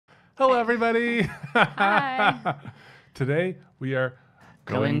Hello, everybody. Hi. Today we are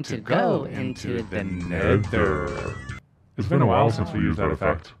Going to go into the nether. It's been a while since we used that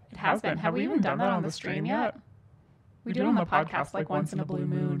effect. It has been. Have we even done that on the stream yet? We do it on the podcast like once in a blue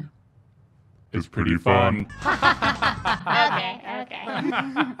moon. It's pretty fun. Okay.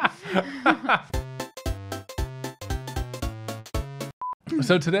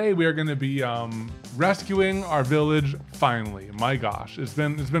 So today we are going to be rescuing our village. Finally, my gosh, it's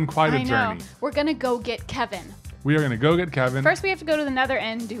been quite a journey. We're gonna go get Kevin. We are going to go get Kevin. First, we have to go to the nether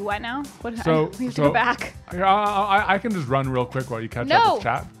and do what now? We have So- to go back. I can just run real quick while you catch up with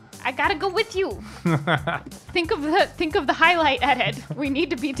chat. I gotta go with you. Think of the highlight edit. We need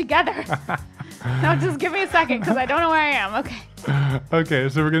to be together. Now, just give me a second because I don't know where I am. Okay. Okay,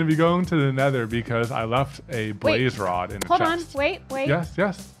 so we're going to be going to the nether because I left a blaze rod in the chest. Hold on. Wait.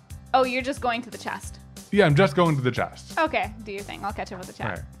 Yes. Oh, you're just going to the chest. Yeah, I'm just going to the chest. Okay, do your thing. I'll catch up with the chat.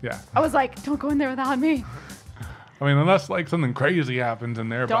 All right, yeah. I was like, don't go in there without me. I mean, unless like something crazy happens in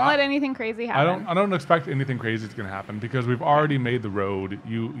there. Don't let anything crazy happen. I don't expect anything crazy is going to happen because we've already made the road.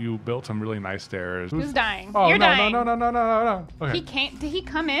 You built some really nice stairs. Who's dying? Oh, You're dying. No. Okay. He can't. Did he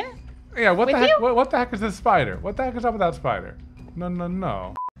come in? Yeah, what with the heck? you? What the heck is this spider? What the heck is up with that spider?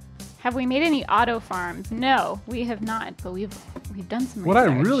 No. Have we made any auto farms? No, we have not, but we've done some What I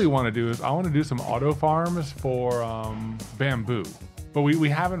research. really want to do is I want to do some auto farms for bamboo, but we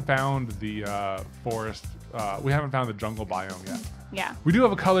haven't found the forest. We haven't found the jungle biome yet. Yeah. We do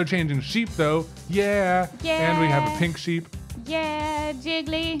have a color changing sheep though. Yeah. And we have a pink sheep. Yeah,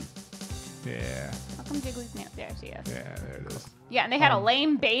 Jiggly. Yeah. How come Jiggly's not there? She is. Yeah, there it is. Yeah, and they had a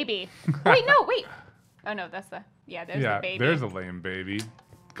lame baby. Wait. Oh no, there's the baby. There's a lame baby.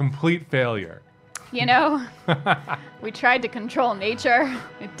 Complete failure. You know, we tried to control nature.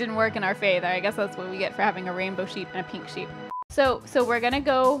 It didn't work in our favor. I guess that's what we get for having a rainbow sheep and a pink sheep. So we're gonna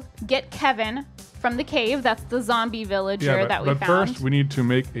go get Kevin from the cave. That's the zombie villager that we found. But first, we need to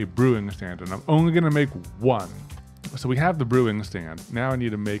make a brewing stand, and I'm only gonna make one. So we have the brewing stand. Now I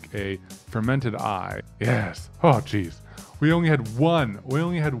need to make a fermented eye. Yes. Oh, jeez. We only had one.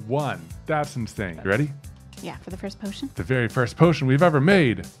 That's insane. You ready? Yeah, for the first potion. The very first potion we've ever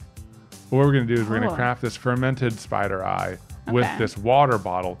made. What we're going to do is we're going to Oh. craft this fermented spider eye with this water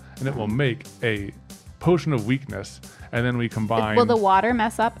bottle, and it will make a potion of weakness. And then we combine. Will the water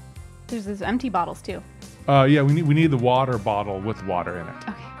mess up? There's these empty bottles too. Yeah, we need the water bottle with water in it.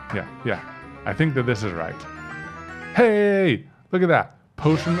 Okay. Yeah. I think that this is right. Hey, look at that.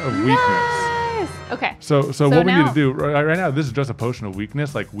 Potion of weakness. Nice. Okay. So what we need now- to do right now, this is just a potion of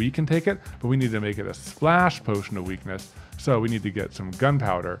weakness, like we can take it, but we need to make it a splash potion of weakness. So we need to get some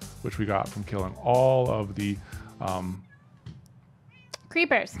gunpowder, which we got from killing all of the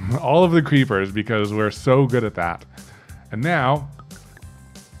Creepers. creepers because we're so good at that. And now,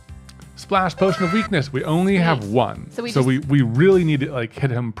 splash potion of weakness. We only have one. So we really need to like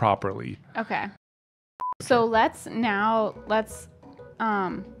hit him properly. Okay. So let's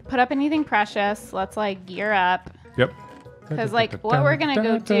put up anything precious. Let's like gear up. Yep. Because like what we're gonna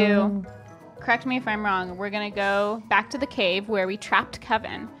go do, correct me if I'm wrong, we're gonna go back to the cave where we trapped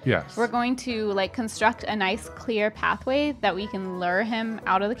Kevin. Yes. We're going to like construct a nice clear pathway that we can lure him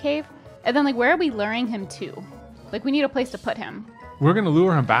out of the cave. And then like where are we luring him to? Like we need a place to put him. We're gonna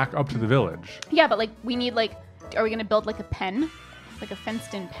lure him back up to the village. Yeah, but like we need like, are we gonna build like a pen? Like a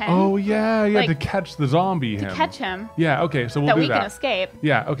fenced-in pen? Oh yeah, Like, to catch the zombie. To catch him. Yeah. Okay. So we'll That do we that. can escape.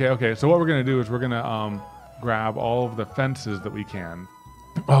 Yeah. Okay. So what we're gonna do is we're gonna grab all of the fences that we can.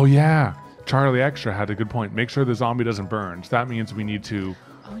 Oh yeah, Charlie Extra had a good point. Make sure the zombie doesn't burn. So that means we need to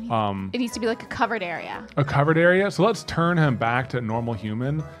It needs to be like a covered area. a covered area. So let's turn him back to normal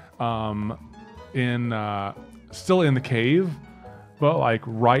human. Still in the cave, but like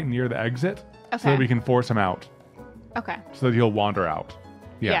right near the exit, so Okay. that we can force him out. Okay. So that he'll wander out.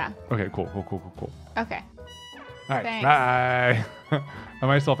 Yeah. Okay. Cool. Okay. All right. Thanks. Bye. Am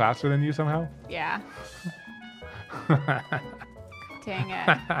I still faster than you somehow? Yeah. Dang it.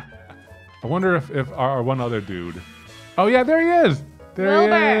 I wonder if our one other dude. Oh yeah, there he is. There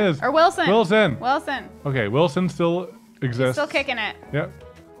he is. Or Wilson. Wilson. Okay, Wilson still exists. Still kicking it. Yep.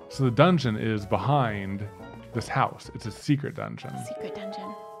 So the dungeon is behind this house. It's a secret dungeon. Secret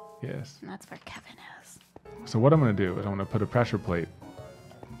dungeon. Yes. And that's where Kevin is. So what I'm going to do is I'm going to put a pressure plate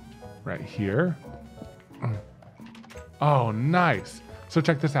right here. Oh, nice. So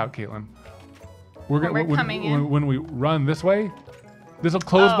check this out, Katelyn. We're coming in. When we run this way, this will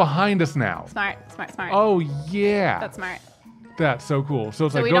close behind us now. Smart. Oh, yeah. That's smart. That's so cool. So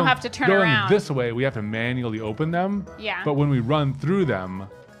it's like we going, don't have to turn going around. this way, we have to manually open them. Yeah. But when we run through them,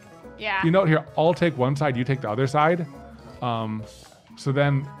 Yeah. you know, here, I'll take one side, you take the other side. So So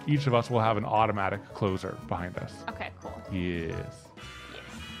then each of us will have an automatic closer behind us. Okay, cool. Yes. Yes.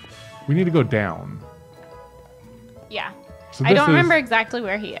 We need to go down. Yeah. So I don't remember exactly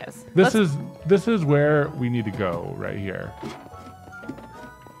where he is. This is where we need to go right here.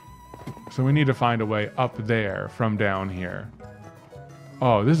 So we need to find a way up there from down here.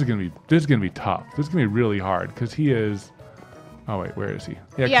 Oh, this is gonna be tough. This is gonna be really hard because he is. Oh wait, where is he?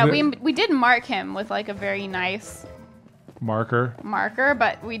 Yeah, we did mark him with like a very nice marker,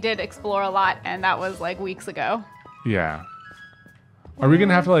 but we did explore a lot, and that was like weeks ago. Yeah. Are we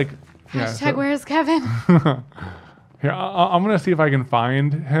gonna have to like? Hashtag where's Kevin? Here, I'm gonna see if I can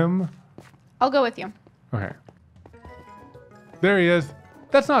find him. I'll go with you. Okay. There he is.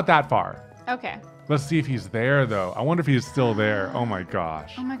 That's not that far. Okay. Let's see if he's there though. I wonder if he's still there. Oh my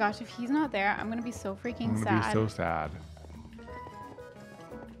gosh. Oh my gosh, if he's not there, I'm gonna be so freaking sad. I'm gonna be so sad.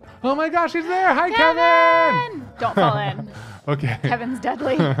 Oh my gosh, he's there! Hi, Kevin! Don't fall in. Okay. Kevin's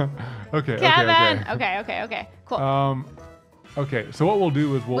deadly. Okay. Kevin. Okay. Cool. Okay. So what we'll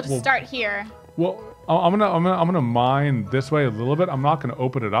do is we'll just start here. Well, I'm gonna mine this way a little bit. I'm not gonna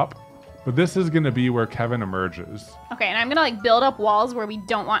open it up, but this is gonna be where Kevin emerges. Okay, and I'm gonna like build up walls where we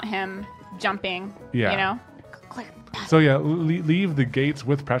don't want him jumping. Yeah. You know. So yeah, leave the gates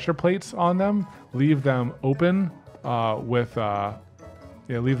with pressure plates on them. Leave them open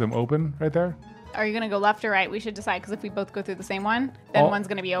leave them open right there. Are you gonna go left or right? We should decide because if we both go through the same one, then one's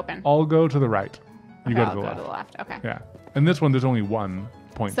gonna be open. I'll go to the right. You okay, go to the left. To the left. Okay. Yeah, and this one there's only one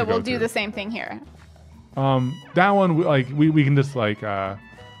point. So to go we'll do through. the same thing here. That one we can just like.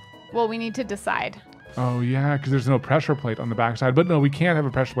 Well, we need to decide. Oh yeah, because there's no pressure plate on the backside. But no, we can't have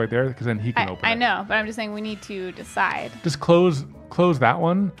a pressure plate there because then he can open it. I know, but I'm just saying we need to decide. Just close that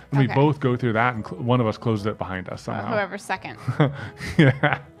one, and we both go through that, and one of us closes it behind us somehow. Whoever's second.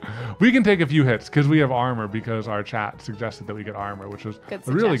 Yeah, we can take a few hits because we have armor. Because our chat suggested that we get armor, which was a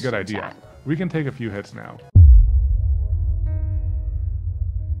really good idea. Chat. We can take a few hits now.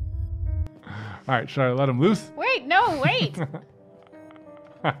 All right, should I let him loose? Wait, no, wait.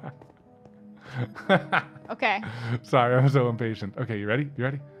 Okay. Sorry, I'm so impatient. Okay, you ready? You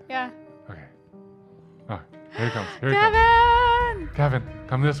ready? Yeah. Okay. Oh, here he comes. Kevin! Kevin,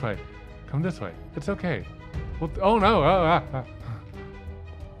 come this way. Come this way. It's okay. Oh no!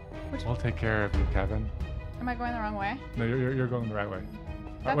 We'll take care of you, Kevin. Am I going the wrong way? No, you're going the right way.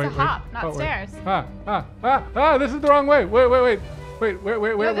 That's a hop, not stairs. This is the wrong way. Wait.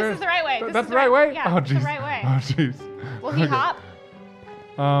 No, this is the right way. That's the right way? Yeah, oh, this is the right way. Oh, jeez. Will he hop?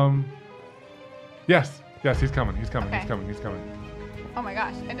 Yes, he's coming. Okay. He's coming. Oh my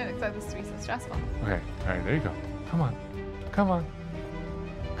gosh, I didn't expect this to be so stressful. Okay, all right, there you go. Come on. Come on,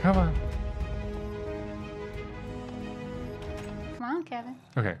 Kevin.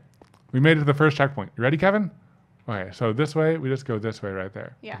 Okay, we made it to the first checkpoint. You ready, Kevin? Okay, so this way, we just go this way right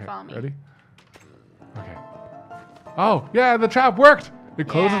there. Yeah, okay, follow me. Ready? Okay. Oh, yeah, the trap worked. It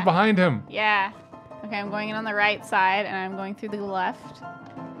closes behind him. Yeah. Okay, I'm going in on the right side, and I'm going through the left.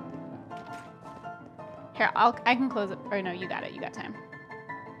 Here, I can close it. Or no, you got it. You got time.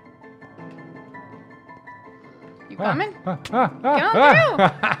 You coming? Get on through.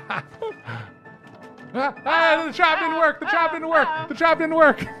 The trap didn't work. The trap didn't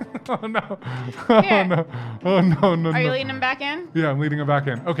work. Oh no. Oh no. Oh no. Are you leading him back in? Yeah, I'm leading him back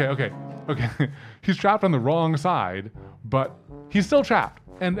in. Okay. He's trapped on the wrong side, but he's still trapped,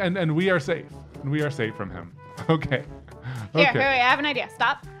 and we are safe. And we are safe from him. Okay. Here, wait, I have an idea.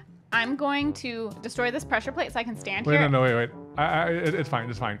 Stop. I'm going to destroy this pressure plate so I can stand here. Wait. It's fine,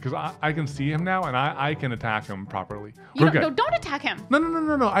 because I can see him now, and I can attack him properly. Don't attack him.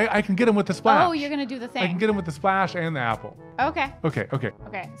 No. I can get him with the splash. Oh, you're going to do the thing. I can get him with the splash and the apple. Okay. Okay.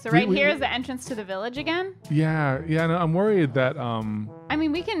 So here is the entrance to the village again. Yeah. No, I'm worried that I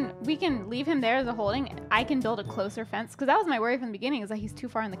mean, we can leave him there as a holding. I can build a closer fence because that was my worry from the beginning, is that he's too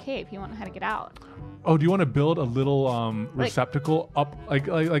far in the cave. He won't know how to get out. Oh, do you want to build a little receptacle up,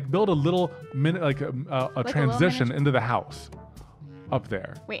 like build a little a transition into the house, up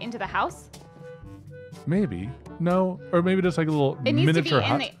there? Wait, into the house? Maybe. No, or maybe just like a little miniature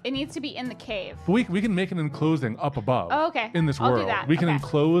hut. It needs to be in the cave. But we can make an enclosing up above. Oh, okay. In this I'll world, do that. we can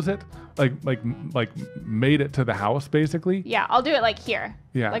enclose it, like made it to the house basically. Yeah, I'll do it like here.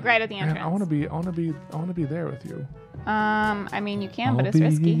 Yeah. Like right at the entrance. Man, I want to be there with you. I mean, you can, but it's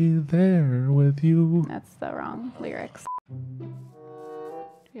risky. I'll be there with you. That's the wrong lyrics. Do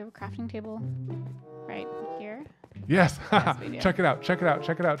we have a crafting table right here? Yes. Yes, we do. Check it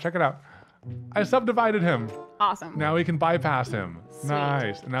out. I subdivided him. Awesome. Now we can bypass him. Sweet.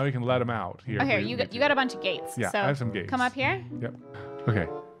 Nice. And now we can let him out. Here. Oh, here, you got a bunch of gates. Yeah, so I have some gates. Come up here. Yep. Okay.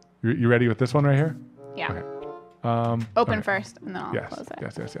 You ready with this one right here? Yeah. Okay. Open okay. first, and then I'll Yes, close it.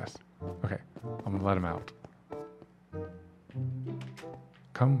 yes. Okay, I'm gonna let him out.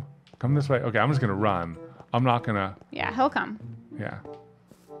 Come this way. Okay, I'm just gonna run. I'm not gonna. Yeah, he'll come. Yeah.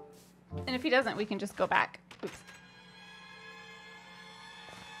 And if he doesn't, we can just go back. Oops.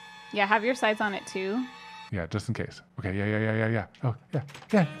 Yeah, have your sights on it too. Yeah, just in case. Okay, yeah. Oh,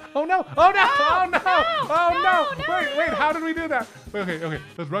 yeah. Oh no! Oh no! Oh no! Wait, how did we do that? Wait, okay.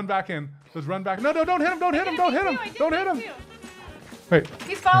 Let's run back in. Let's run back. No, don't hit him! Don't hit him! Don't hit him! Don't hit him! Wait.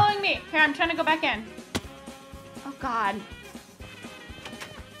 He's following me. Here, I'm trying to go back in. Oh God.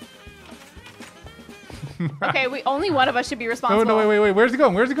 Okay, only one of us should be responsible. No, wait. Where's he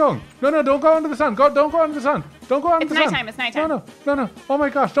going? No, don't go under the sun. Don't go under the sun. Don't go under the sun. It's nighttime. No. Oh my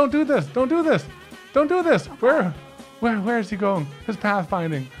gosh, don't do this. Don't do this. Okay. Where is he going? His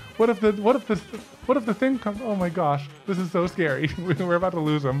pathfinding. What if the thing comes? Oh my gosh, this is so scary. We're about to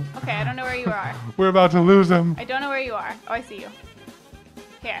lose him. Okay, I don't know where you are. We're about to lose him. I don't know where you are. Oh, I see you.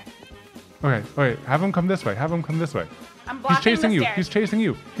 Here. Okay, wait. Have him come this way. I'm blocking He's chasing you. the He's stairs.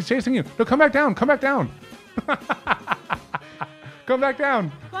 chasing you. No, come back down. Come back down. Come back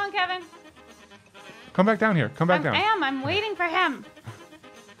down. Come on, Kevin. Come back down here. Come back down. I'm waiting for him.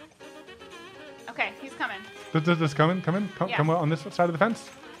 Okay, he's coming. Just come in. Yeah. Come on this side of the fence.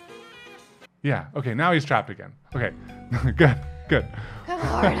 Yeah. Okay. Now he's trapped again. Okay. Good. Good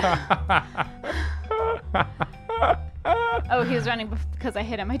Lord. Oh, he was running because I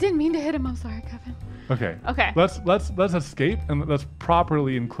hit him. I didn't mean to hit him. I'm sorry, Kevin. Okay. Let's escape and let's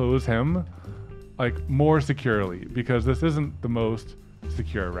properly enclose him, like more securely, because this isn't the most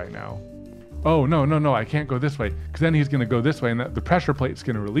secure right now. Oh no! I can't go this way because then he's gonna go this way and the pressure plate's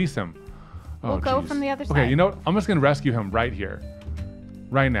gonna release him. We'll go from the other side. Okay, you know what? I'm just gonna rescue him right here,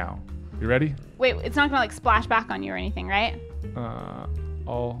 right now. You ready? Wait, it's not gonna like splash back on you or anything, right?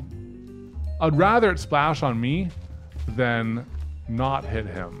 I'd rather it splash on me than not hit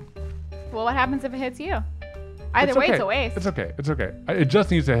him. Well, what happens if it hits you? Either way, it's a waste. It's okay. It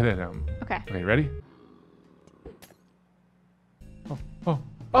just needs to hit him. Okay. Okay, ready?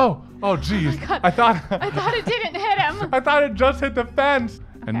 Oh, geez. Oh my God. I thought it didn't hit him. I thought it just hit the fence.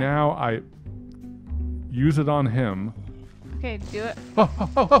 Okay. And now I use it on him. Okay, do it.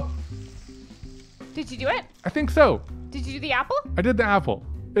 Oh. Did you do it? I think so. Did you do the apple? I did the apple.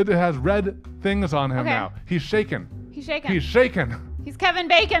 It has red things on him Okay. now. He's shaking. He's shaking. He's shaking. He's Kevin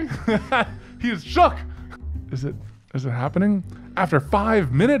Bacon. He's shook. Is it happening? After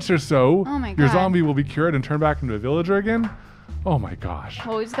 5 minutes or so, Oh my your God. zombie will be cured and turn back into a villager again. Oh my gosh.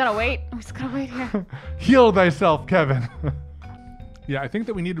 Well, we just gotta wait. Here. Heal thyself, Kevin. Yeah, I think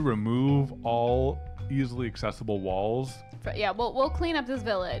that we need to remove all easily accessible walls. But yeah, we'll clean up this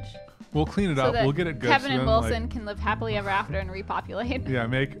village. We'll clean it So up. that We'll get it good. Kevin so and then, Wilson like, can live happily ever after and repopulate. yeah,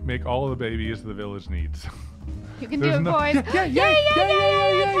 make all of the babies the village needs. You can There's do it, enough- boys. Yay!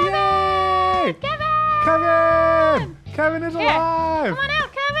 Kevin! Kevin is Here, alive! Come on out,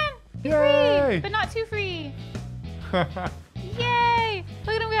 Kevin! Be Yay! free, but not too free. Yay!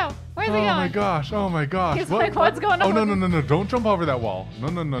 Look at him go. Where's he going? Oh my gosh. He's like, what's going on? Oh, no. Don't jump over that wall. No.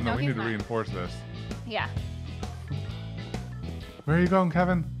 No, We he's need to not. reinforce this. Yeah. Where are you going,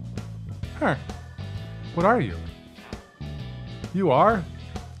 Kevin? Huh. What are you? You are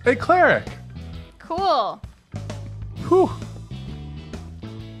a cleric. Cool. Whew.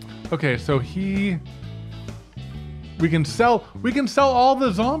 Okay, so we can sell all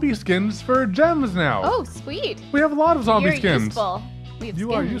the zombie skins for gems now. Oh, sweet. We have a lot of zombie You're skins. useful. We have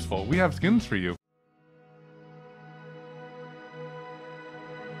You are skins. useful. We have skins for you.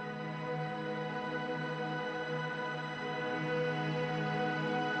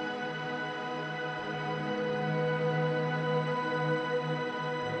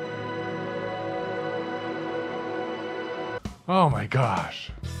 Oh my gosh.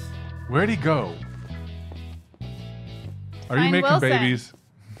 Where'd he go? Are you Find making Wilson. babies?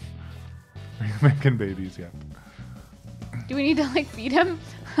 Are you making babies yet? Do we need to like feed him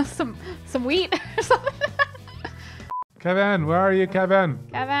some wheat or something? Kevin, where are you, Kevin?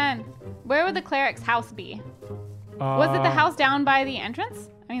 Kevin, where would the cleric's house be? Was it the house down by the entrance?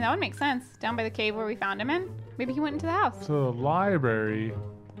 I mean, that would make sense. Down by the cave where we found him in. Maybe he went into the house. So the library.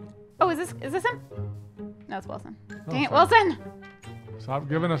 Oh, is this him? No, it's Wilson. Dang it, sorry. Wilson! Stop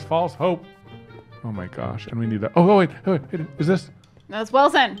giving us false hope. Oh my gosh. And we need that. Oh, wait. Is this? No, it's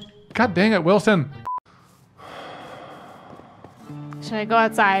Wilson. God dang it, Wilson. Should I go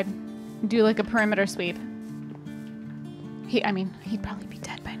outside and do like a perimeter sweep? He'd probably be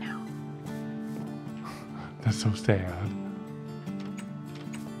dead by now. That's so sad.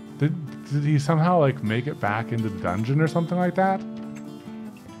 Did he somehow like make it back into the dungeon or something like that?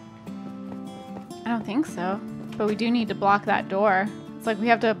 I don't think so. But we do need to block that door. It's like we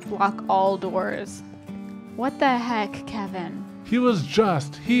have to block all doors. What the heck, Kevin? He was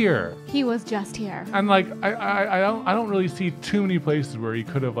just here. He was just here. And like I don't really see too many places where he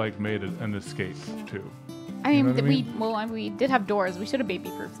could have like made an escape to. I mean, know what I mean? we did have doors. We should have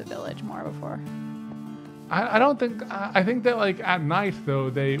baby-proofed the village more before. I don't think I think that like at night though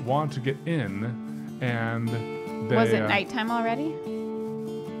they want to get in, and they, Was it nighttime already?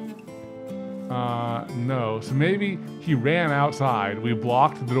 No. So maybe he ran outside. We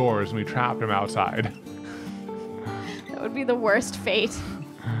blocked the doors and we trapped him outside. That would be the worst fate.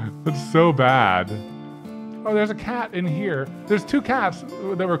 That's so bad. Oh, there's a cat in here. There's 2 cats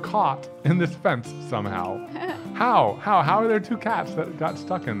that were caught in this fence somehow. How are there 2 cats that got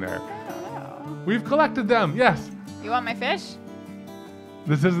stuck in there? I don't know. We've collected them. Yes. You want my fish?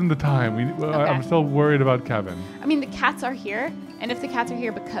 This isn't the time. Okay. I'm still worried about Kevin. I mean, the cats are here, and if the cats are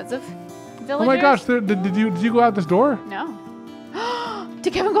here because of villagers... Oh my gosh! Did you go out this door? No.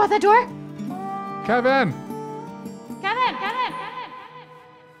 Did Kevin go out that door? Kevin! Kevin!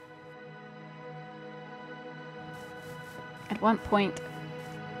 At what point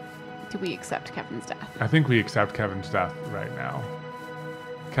do we accept Kevin's death? I think we accept Kevin's death right now.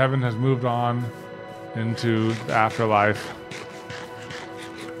 Kevin has moved on into the afterlife.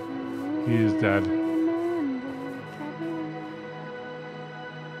 He's dead.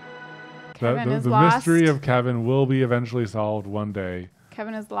 Kevin is the lost. mystery of Kevin will be eventually solved one day.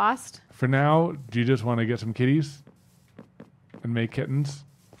 Kevin is lost. For now, do you just want to get some kitties and make kittens?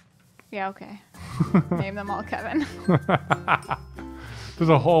 Yeah, okay. Name them all Kevin. There's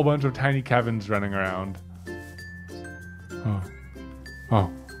a whole bunch of tiny Kevins running around. Oh.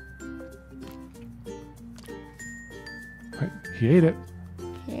 He ate it,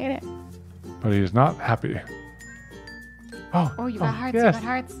 He ate it. but he is not happy. Oh, you got hearts. Yes. You got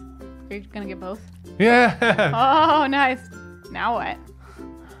hearts. Are you gonna get both? Yeah. Oh, nice. Now what?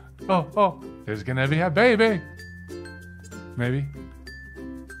 Oh, there's gonna be a baby. Maybe.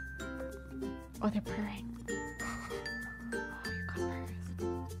 Oh, they're purring. Oh, you got purrs.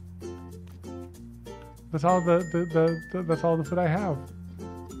 That's all that's all the food I have.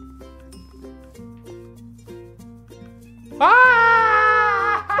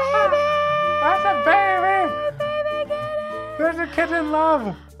 Ah! Baby! That's a baby! Baby, get it! There's a kitten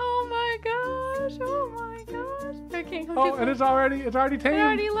love. Oh my gosh! Oh my gosh! I can't come Oh, and it's already tamed. It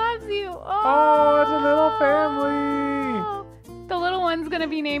already loves you. Oh, it's a little family. Oh, the little one's gonna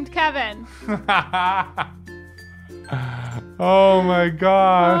be named Kevin. Oh my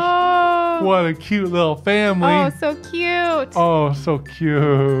gosh. Oh. What a cute little family. Oh, so cute. Oh, so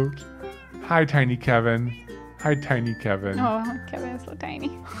cute. Hi, tiny Kevin. Hi, tiny Kevin. Oh, Kevin is so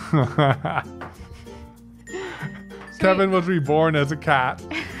tiny. Kevin was reborn as a cat.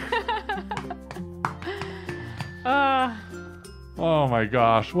 Oh my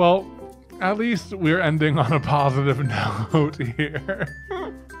gosh. Well, at least we're ending on a positive note here.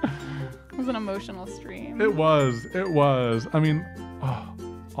 It was an emotional stream. It was. I mean,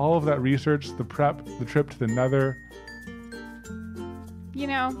 all of that research, the prep, the trip to the Nether. You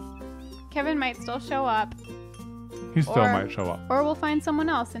know, Kevin might still show up. He still might show up. Or we'll find someone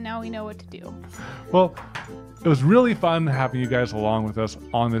else, and now we know what to do. Well, it was really fun having you guys along with us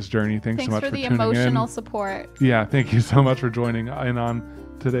on this journey. Thanks so much for the tuning emotional in. support. Yeah, thank you so much for joining in on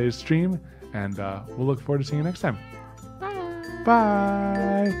today's stream, and we'll look forward to seeing you next time. Bye.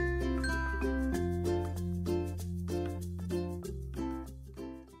 Bye.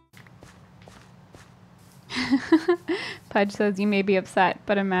 Pudge says you may be upset,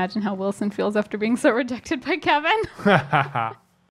 but imagine how Wilson feels after being so rejected by Kevin.